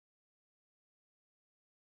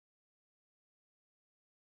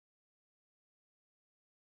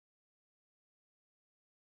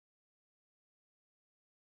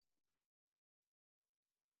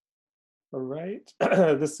All right.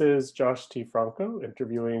 This is Josh T. Franco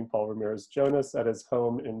interviewing Paul Ramirez Jonas at his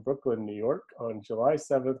home in Brooklyn, New York on July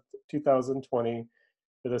 7th, 2020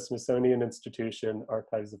 for the Smithsonian Institution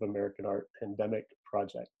Archives of American Art Pandemic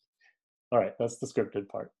Project. All right, that's the scripted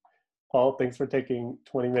part. Paul, thanks for taking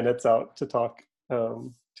 20 minutes out to talk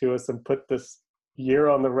to us and put this year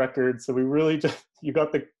on the record. So we really just, you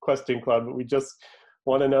got the question, Claude, but we just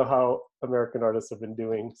want to know how American artists have been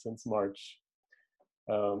doing since March.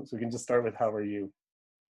 So we can just start with, how are you?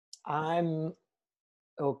 I'm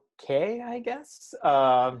okay, I guess.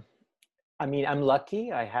 I mean, I'm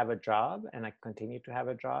lucky. I have a job and I continue to have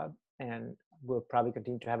a job and will probably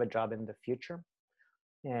continue to have a job in the future.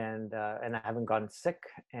 And I haven't gotten sick,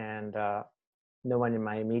 and no one in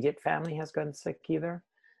my immediate family has gotten sick either.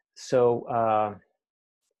 So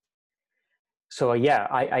yeah,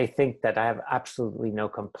 I think that I have absolutely no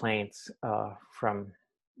complaints from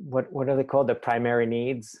what are they called? The primary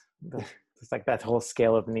needs. It's like that whole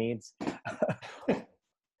scale of needs.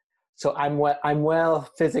 So I'm well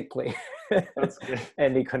physically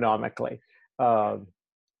and economically,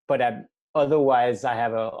 but otherwise I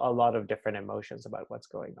have a lot of different emotions about what's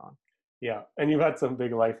going on. Yeah, and you've had some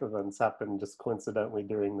big life events happen just coincidentally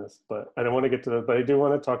during this, but I don't want to get to that. But I do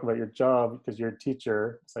want to talk about your job, because you're a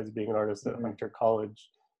teacher, besides being an artist at Hunter College,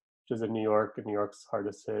 which is in New York, and New York's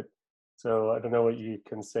hardest hit. So I don't know what you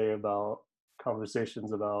can say about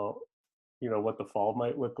conversations about, what the fall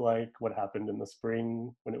might look like, what happened in the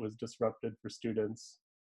spring when it was disrupted for students.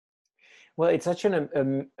 Well, it's such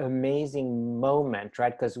an amazing moment,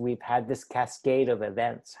 right? Because we've had this cascade of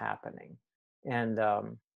events happening. And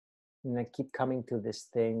I keep coming to this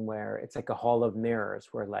thing where it's like a hall of mirrors,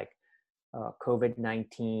 where like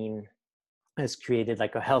COVID-19 has created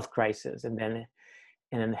like a health crisis, and then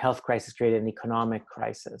the health crisis created an economic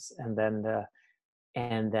crisis, and then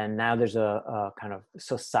now there's a kind of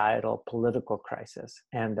societal political crisis,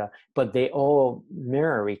 and but they all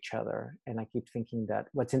mirror each other. And I keep thinking that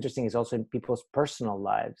what's interesting is also in people's personal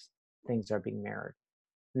lives, things are being mirrored.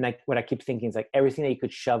 And like what I keep thinking is like everything that you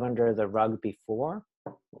could shove under the rug before,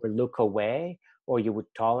 or look away, or you would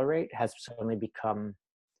tolerate, has suddenly become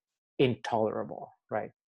intolerable,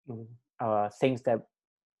 right? Mm-hmm. Things that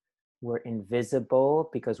were invisible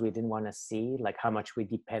because we didn't want to see, like how much we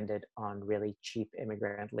depended on really cheap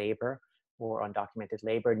immigrant labor or undocumented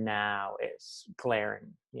labor, now is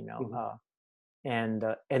glaring, Mm-hmm. And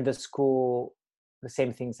the school, the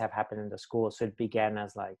same things have happened in the school. So it began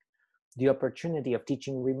as like the opportunity of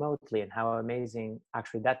teaching remotely, and how amazing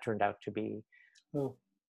actually that turned out to be.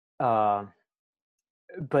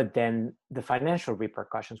 But then the financial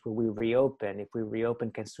repercussions, will we reopen? If we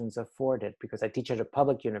reopen, can students afford it? Because I teach at a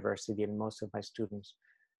public university, and most of my students,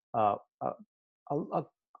 a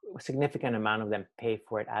significant amount of them pay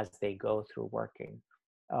for it as they go through working.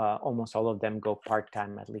 Almost all of them go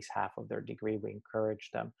part-time, at least half of their degree. We encourage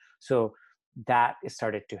them. So that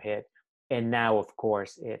started to hit. And now, of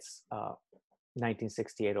course, it's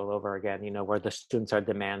 1968 all over again, where the students are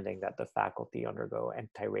demanding that the faculty undergo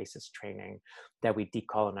anti-racist training, that we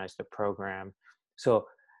decolonize the program. So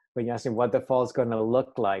when you ask me what the fall is going to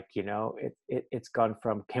look like, it's gone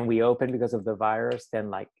from, can we open because of the virus? Then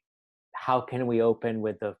like, how can we open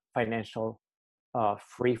with the financial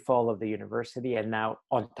free fall of the university? And now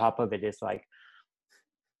on top of it is like,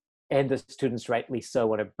 and the students, rightly so,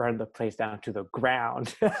 want to burn the place down to the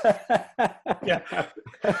ground. Yeah.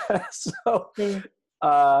 So,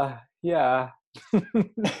 yeah.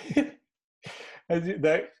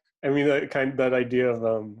 That idea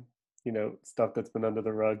of stuff that's been under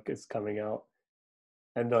the rug is coming out,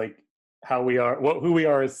 and like who we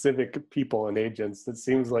are as civic people and agents. It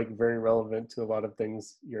seems like very relevant to a lot of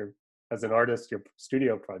things as an artist, your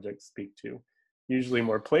studio projects speak to, usually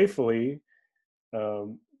more playfully.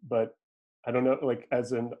 But I don't know, like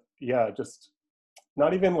just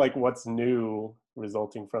not even like what's new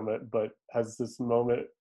resulting from it, but does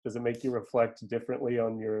it make you reflect differently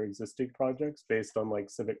on your existing projects based on like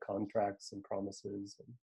civic contracts and promises?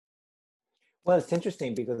 Well, it's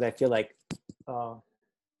interesting because I feel like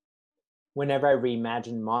whenever I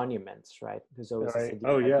reimagine monuments, right, there's always this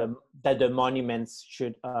idea that the monuments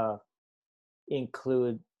should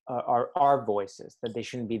include our voices, that they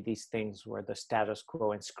shouldn't be these things where the status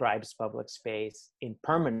quo inscribes public space in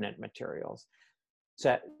permanent materials.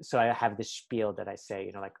 So I have this spiel that I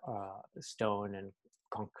say, like stone and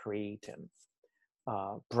concrete and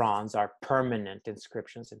bronze are permanent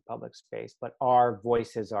inscriptions in public space, but our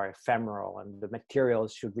voices are ephemeral, and the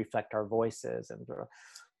materials should reflect our voices.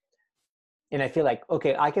 And I feel like,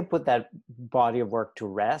 okay, I can put that body of work to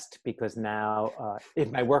rest, because now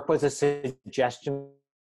if my work was a suggestion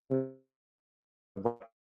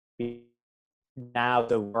now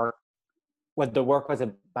what the work was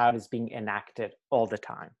about is being enacted all the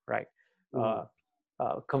time, right? Mm.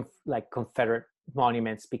 Like Confederate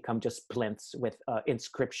monuments become just plinths with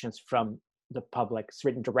inscriptions from the public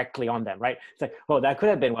written directly on them, right? It's like, oh, that could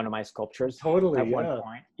have been one of my sculptures Totally, at one yeah.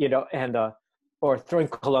 point, and or throwing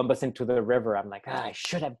Columbus into the river. I'm like, I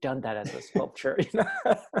should have done that as a sculpture,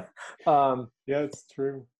 Yeah, it's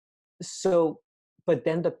true. So, but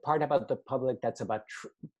then the part about the public that's about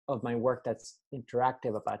of my work that's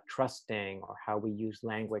interactive about trusting or how we use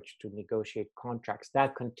language to negotiate contracts,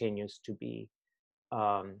 that continues to be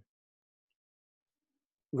um,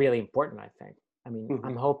 really important, I think. I mean, Mhm.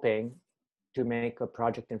 I'm hoping to make a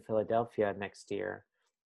project in Philadelphia next year.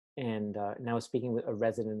 And now speaking with a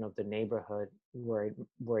resident of the neighborhood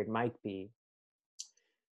where it might be.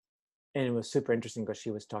 And it was super interesting because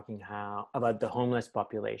she was talking about the homeless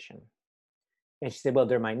population. And she said, well,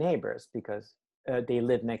 they're my neighbors because they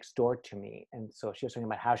live next door to me. And so she was talking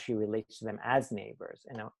about how she relates to them as neighbors.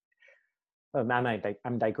 And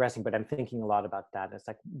I'm digressing, but I'm thinking a lot about that. It's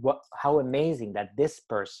like, how amazing that this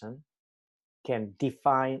person can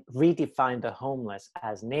redefine the homeless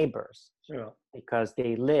as neighbors, Yeah. because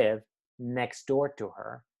they live next door to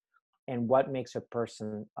her. And what makes a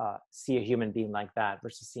person see a human being like that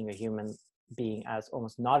versus seeing a human being as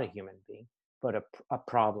almost not a human being, but a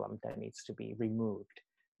problem that needs to be removed.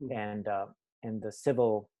 Mhm. And the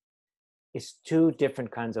civil is two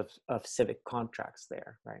different kinds of civic contracts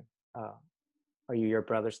there, right? Are you your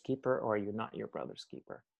brother's keeper, or are you not your brother's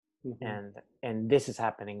keeper? Mhm. And this is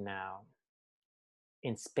happening now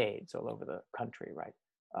in spades all over the country, right?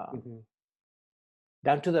 Mhm.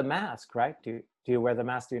 Down to the mask, right? Do you wear the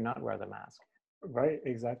mask? Do you not wear the mask? Right,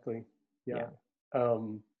 exactly. Yeah. Yeah.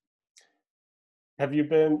 Um, have you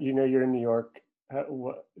been, you're in New York.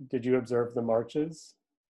 Did you observe the marches?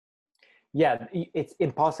 Yeah, it's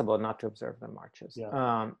impossible not to observe the marches.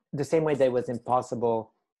 Yeah. The same way that it was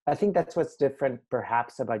impossible. I think that's what's different,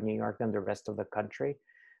 perhaps, about New York than the rest of the country.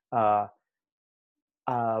 Uh,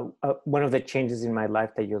 One of the changes in my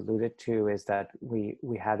life that you alluded to is that we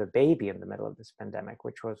had a baby in the middle of this pandemic,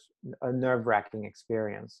 which was a nerve-wracking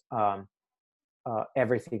experience.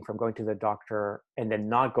 Everything from going to the doctor and then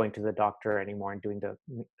not going to the doctor anymore and doing the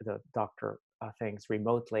doctor things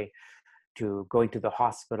remotely, to going to the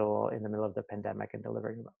hospital in the middle of the pandemic and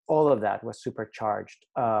delivering. All of that was supercharged.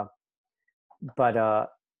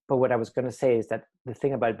 But what I was going to say is that the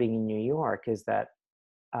thing about being in New York is that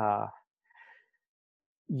uh,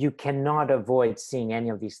 you cannot avoid seeing any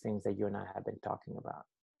of these things that you and I have been talking about.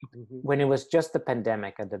 Mhm. When it was just the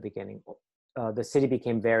pandemic at the beginning, the city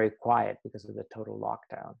became very quiet because of the total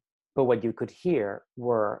lockdown. But what you could hear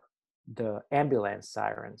were the ambulance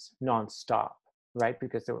sirens nonstop, right?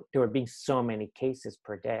 Because there were being so many cases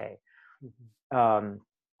per day. Mhm. Um,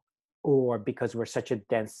 or because we're such a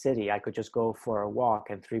dense city, I could just go for a walk,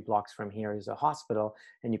 and 3 blocks from here is a hospital,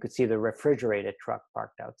 and you could see the refrigerated truck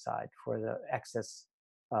parked outside for the excess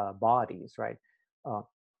bodies, right? Uh,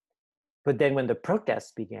 but then when the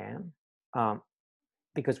protests began, um,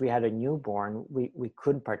 because we had a newborn, we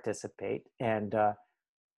couldn't participate. And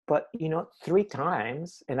but 3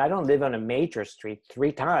 times, and I don't live on a major street,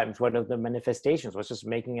 3 times one of the manifestations was just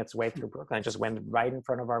making its way through Brooklyn. It just went right in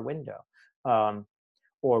front of our window.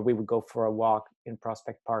 Or we would go for a walk in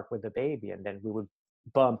Prospect Park with the baby, and then we would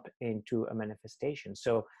bump into a manifestation.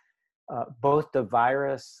 So both the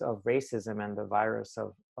virus of racism and the virus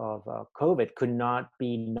of COVID could not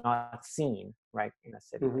be not seen, right, in a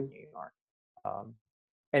city like Mhm. New York. Um,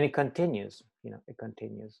 and it continues, it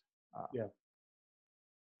continues. Uh, Yeah.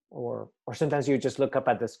 or sometimes you just look up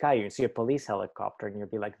at the sky, you see a police helicopter, and you'll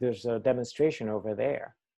be like, there's a demonstration over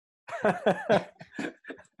there.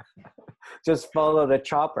 Just follow the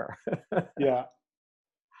chopper. Yeah.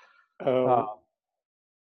 uh, Um,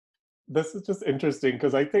 this is just interesting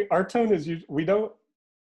because I think our tone is we don't,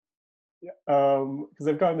 because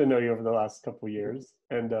I've gotten to know you over the last couple years,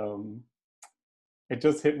 and it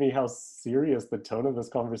just hit me how serious the tone of this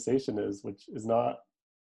conversation is, which is not.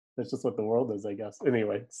 That's just what the world is, I guess.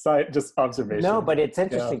 Anyway, just no, observation. but it's Yeah.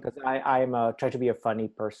 interesting because I'm try to be a funny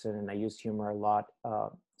person, and I use humor a lot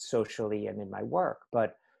socially and in my work.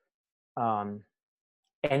 But um,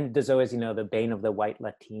 and there's always, the bane of the white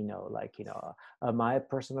Latino, like, am I a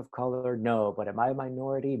person of color? No, but am I a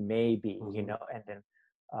minority? Maybe, Mhm. and then,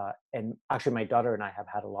 and actually my daughter and I have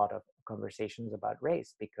had a lot of conversations about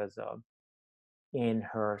race because in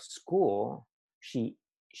her school, she,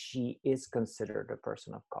 she is considered a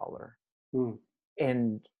person of color. Mm.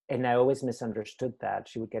 And I always misunderstood that.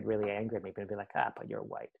 She would get really angry at me, but be like, but you're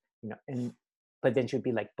white, but then she'd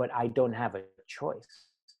be like, but I don't have a choice.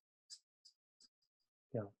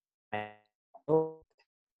 Yeah. told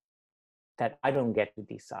that I don't get to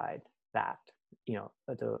decide that,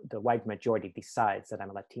 the white majority decides that I'm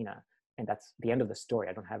a Latina, and that's the end of the story.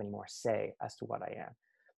 I don't have any more say as to what I am.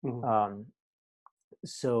 Mhm.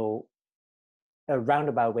 So a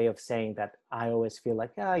roundabout way of saying that I always feel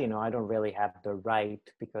like, I don't really have the right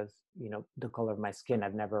because, the color of my skin,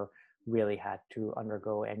 I've never really had to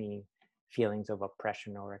undergo any feelings of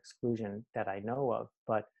oppression or exclusion that I know of.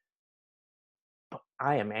 But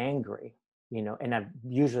I am angry, and I'm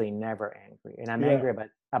usually never angry. And I'm Yeah. angry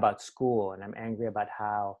about school, and I'm angry about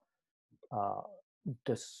how uh,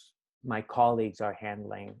 my colleagues are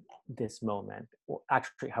handling this moment, or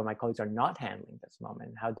actually how my colleagues are not handling this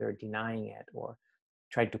moment, how they're denying it or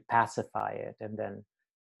trying to pacify it. And then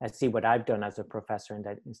I see what I've done as a professor in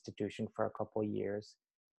that institution for a couple of years,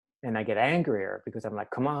 and I get angrier because I'm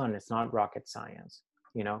like, come on, it's not rocket science,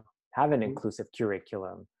 have an Mhm. inclusive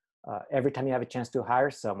curriculum. Every time you have a chance to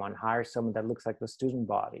hire someone that looks like the student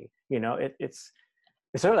body. It's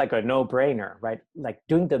sort of like a no-brainer, right? Like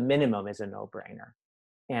doing the minimum is a no-brainer.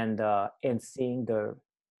 And seeing the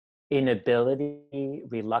inability,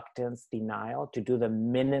 reluctance, denial to do the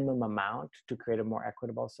minimum amount to create a more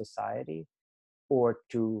equitable society, or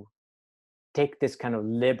to take this kind of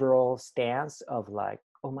liberal stance of like,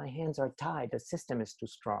 oh, my hands are tied, the system is too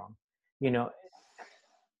strong, you know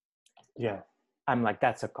Yeah. I'm like,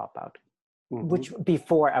 that's a cop out, Mhm. which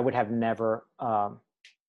before I would have never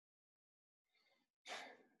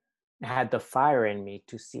had the fire in me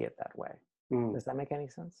to see it that way. Mm. Does that make any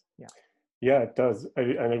sense? Yeah. Yeah, it does.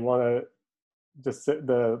 And I want to just sit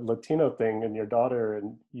the Latino thing and your daughter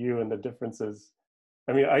and you and the differences.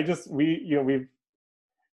 I mean, we've,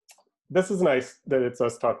 this is nice that it's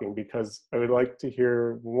us talking because I would like to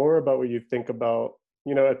hear more about what you think about,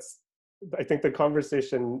 I think the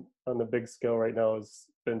conversation on the big scale right now has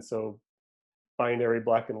been so binary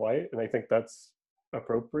black and white. And I think that's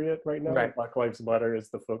appropriate right now. Right. Like Black Lives Matter is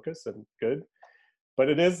the focus and good. But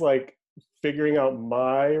it is like figuring out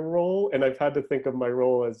my role. And I've had to think of my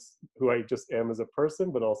role as who I just am as a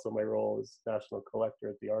person, but also my role as national collector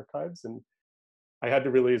at the archives. And I had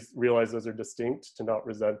to really realize those are distinct to not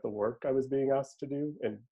resent the work I was being asked to do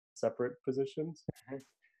in separate positions.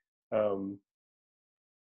 Um,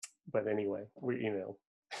 but anyway,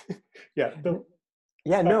 yeah,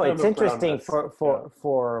 Yeah, no, spectrum it's of interesting brownness. Yeah.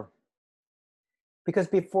 for because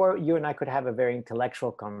before you and I could have a very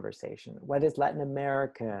intellectual conversation. What is Latin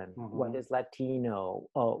American? What Mm-hmm. is Latino?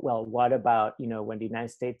 Oh, well, what about, when the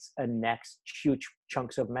United States annexed huge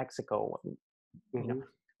chunks of Mexico? You know, Mm-hmm.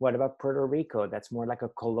 what about Puerto Rico? That's more like a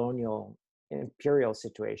colonial imperial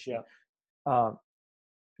situation. Yeah. Uh,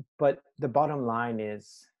 but the bottom line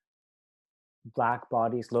is Black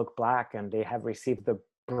bodies look Black, and they have received the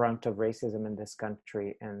brunt of racism in this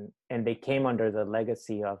country. And they came under the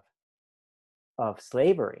legacy of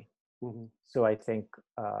slavery. Mm-hmm. So I think,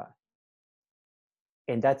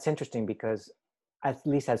 and that's interesting because at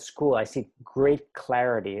least at school, I see great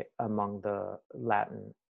clarity among the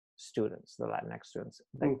Latin students, the Latinx students.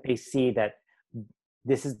 Like they see that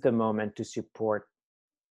this is the moment to support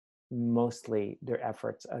mostly their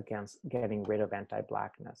efforts against getting rid of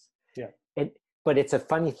anti-Blackness. Yeah. But it's a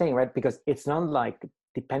funny thing, right? Because it's not like,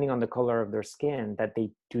 depending on the color of their skin, that they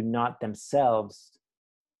do not themselves.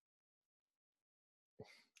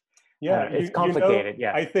 Yeah, It's complicated.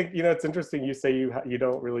 Yeah. I think it's interesting. You say you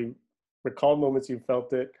don't really recall moments you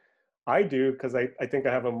felt it. I do because I think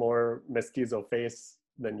I have a more mestizo face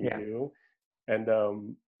than you Yeah. do,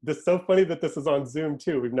 and this is so funny that this is on Zoom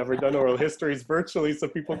too. We've never done oral histories virtually, so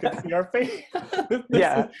people can see our face.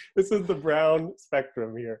 Yeah. This is the brown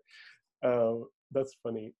spectrum here. That's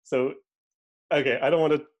funny. So okay, I don't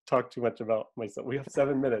want to talk too much about myself. We have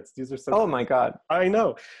 7 minutes. These are so. Oh my God. I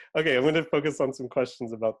know. Okay, I'm going to focus on some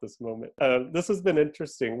questions about this moment. This has been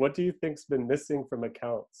interesting. What do you think's been missing from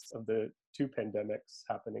accounts of the two pandemics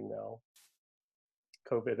happening now,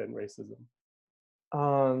 COVID and racism?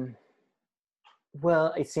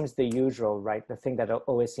 Well, it seems the usual, right? The thing that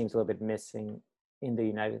always seems a little bit missing in the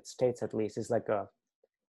United States, at least, is like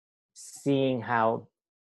seeing how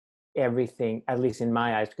everything, at least in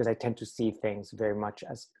my eyes, because I tend to see things very much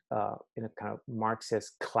as in a kind of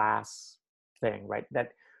Marxist class thing, right? That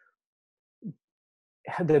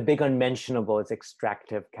the big unmentionable is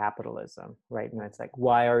extractive capitalism, right? And it's like,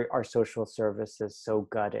 why are our social services so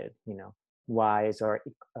gutted? Why is our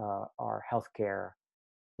healthcare,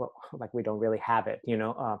 well, like we don't really have it?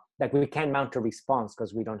 Like we can't mount a response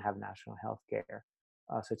because we don't have national healthcare,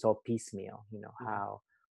 so it's all piecemeal. How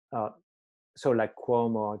so like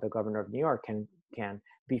Cuomo, the governor of New York, can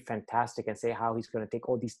be fantastic and say how he's going to take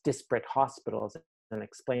all these disparate hospitals and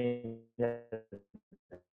explain that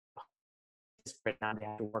disparate, now they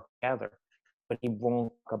have to work together. But he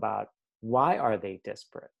won't talk about why are they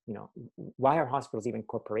disparate? Why are hospitals even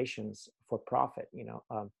corporations for profit?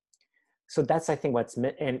 So that's, I think,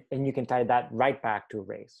 and you can tie that right back to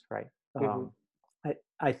race, right? Mm-hmm.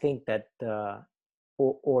 I think that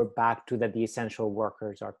or back to that the essential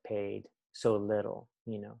workers are paid so little.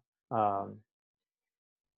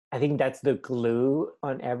 I think that's the glue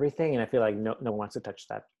on everything, and I feel like no one wants to touch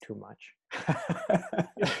that too much.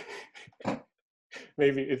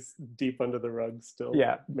 Maybe it's deep under the rug still.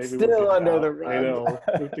 Yeah, maybe still we'll get under it out. the rug. I know,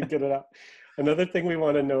 we have to get it out. Another thing we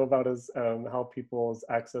want to know about is how people's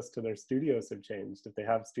access to their studios have changed. If they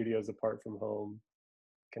have studios apart from home,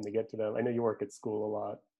 can they get to them? I know you work at school a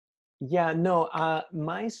lot. Yeah, no,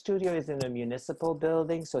 my studio is in a municipal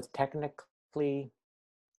building, so technically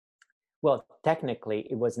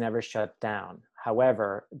it was never shut down.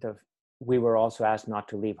 However, we were also asked not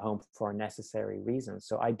to leave home for necessary reasons.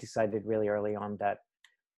 So I decided really early on that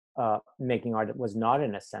making art was not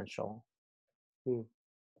an essential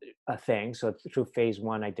thing. So through phase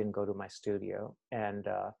 1, I didn't go to my studio. And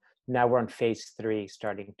now we're on phase 3,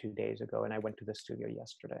 starting 2 days ago. And I went to the studio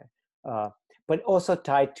yesterday. But also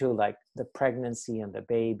tied to like the pregnancy and the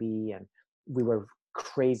baby. And we were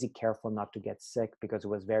crazy careful not to get sick because it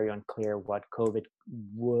was very unclear what COVID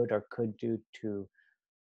would or could do to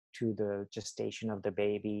the gestation of the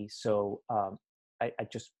baby. So I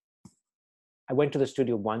went to the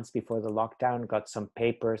studio once before the lockdown, got some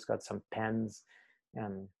papers, got some pens,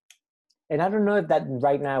 and I don't know if that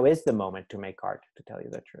right now is the moment to make art, to tell you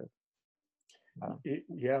the truth.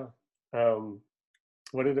 Yeah.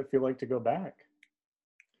 What did it feel like to go back?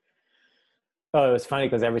 Oh, it was funny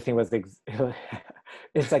because everything was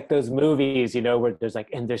it's like those movies, where there's like,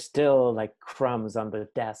 and there's still like crumbs on the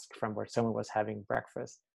desk from where someone was having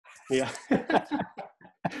breakfast. Yeah.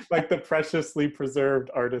 Like the preciously preserved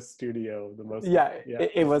artist studio, the most. Yeah.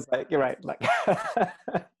 It was like, you're right. Like,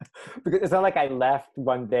 because it's not like I left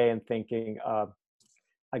one day and thinking,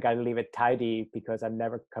 I got to leave it tidy because I'm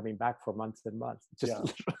never coming back for months and months. Just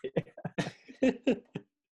literally.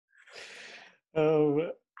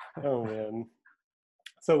 Oh man.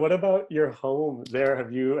 So what about your home there?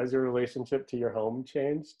 Has your relationship to your home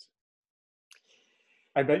changed?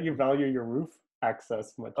 I bet you value your roof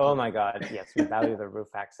access much more. Oh my God, yes, we value the roof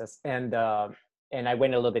access. And I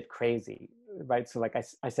went a little bit crazy, right? So like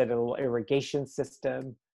I said, a little irrigation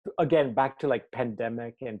system. Again, back to like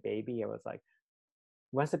pandemic and baby, I was like,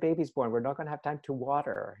 once the baby's born, we're not gonna have time to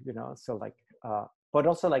water, So like, but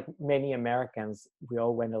also like many Americans, we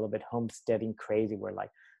all went a little bit homesteading crazy. We're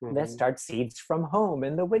like, let's start seeds from home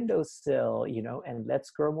in the windowsill, and let's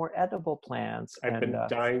grow more edible plants. I've been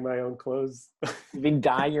dyeing my own clothes. You've been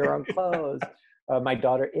dyeing your own clothes. My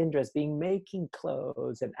daughter Indra's been making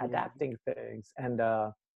clothes and adapting things. And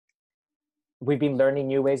we've been learning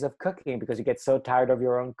new ways of cooking because you get so tired of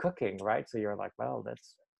your own cooking, right? So you're like, well,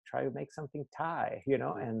 let's try to make something Thai,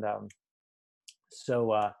 And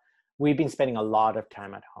so we've been spending a lot of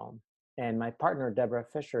time at home. And my partner, Deborah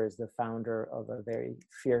Fisher, is the founder of a very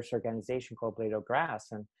fierce organization called Blade of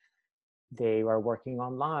Grass. And they are working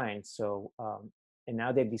online. So, and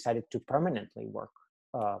now they've decided to permanently work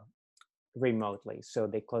remotely. So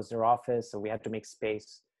they closed their office. So we had to make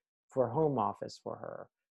space for a home office for her.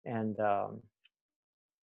 And,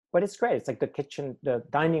 but it's great. It's like the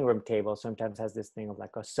dining room table sometimes has this thing of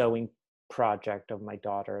like a sewing project of my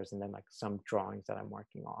daughter's, and then like some drawings that I'm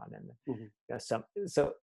working on. And so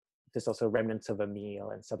there's also remnants of a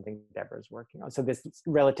meal and something Deborah's working on. So this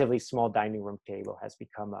relatively small dining room table has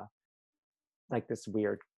become like this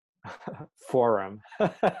weird forum.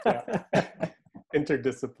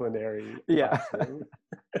 Interdisciplinary. Yeah.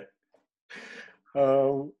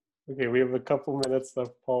 Okay, we have a couple minutes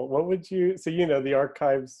left, Paul. What would you, so the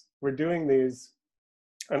archives, we're doing these,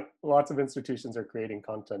 and lots of institutions are creating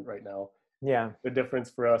content right now. Yeah. The difference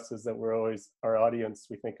for us is that we're always, our audience,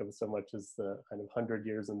 we think of so much as the kind of 100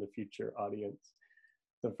 years in the future audience.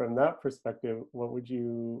 So from that perspective,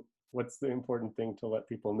 what's the important thing to let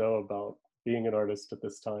people know about being an artist at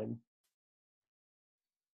this time?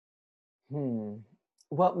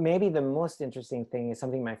 Well, maybe the most interesting thing is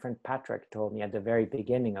something my friend Patrick told me at the very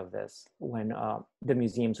beginning of this, when the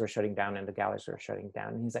museums were shutting down and the galleries were shutting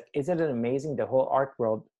down. And he's like, isn't it amazing the whole art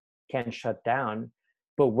world can shut down,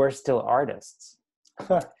 but we're still artists?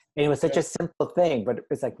 And it was such a simple thing, but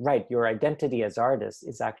it's like, right, your identity as artists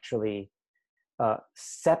is actually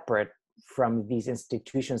separate from these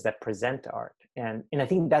institutions that present art. And I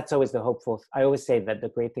think that's always the hopeful. I always say that the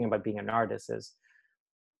great thing about being an artist is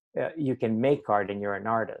you can make art and you're an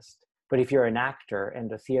artist. But if you're an actor and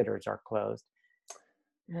the theaters are closed,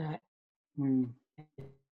 it's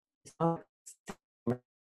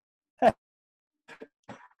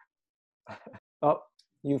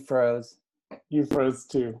You froze. You froze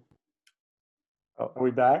too. Oh, Are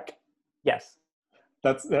we back? yes.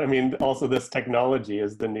 I mean, also this technology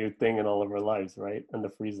is the new thing in all of our lives, right? And the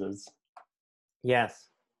freezes. Yes.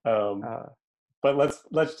 Um, Uh, but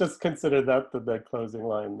let's just consider that the closing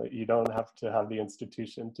line, that you don't have to have the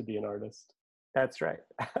institution to be an artist. that's right.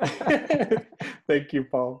 Thank you,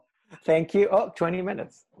 Paul. Thank you. Oh, 20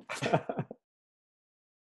 minutes.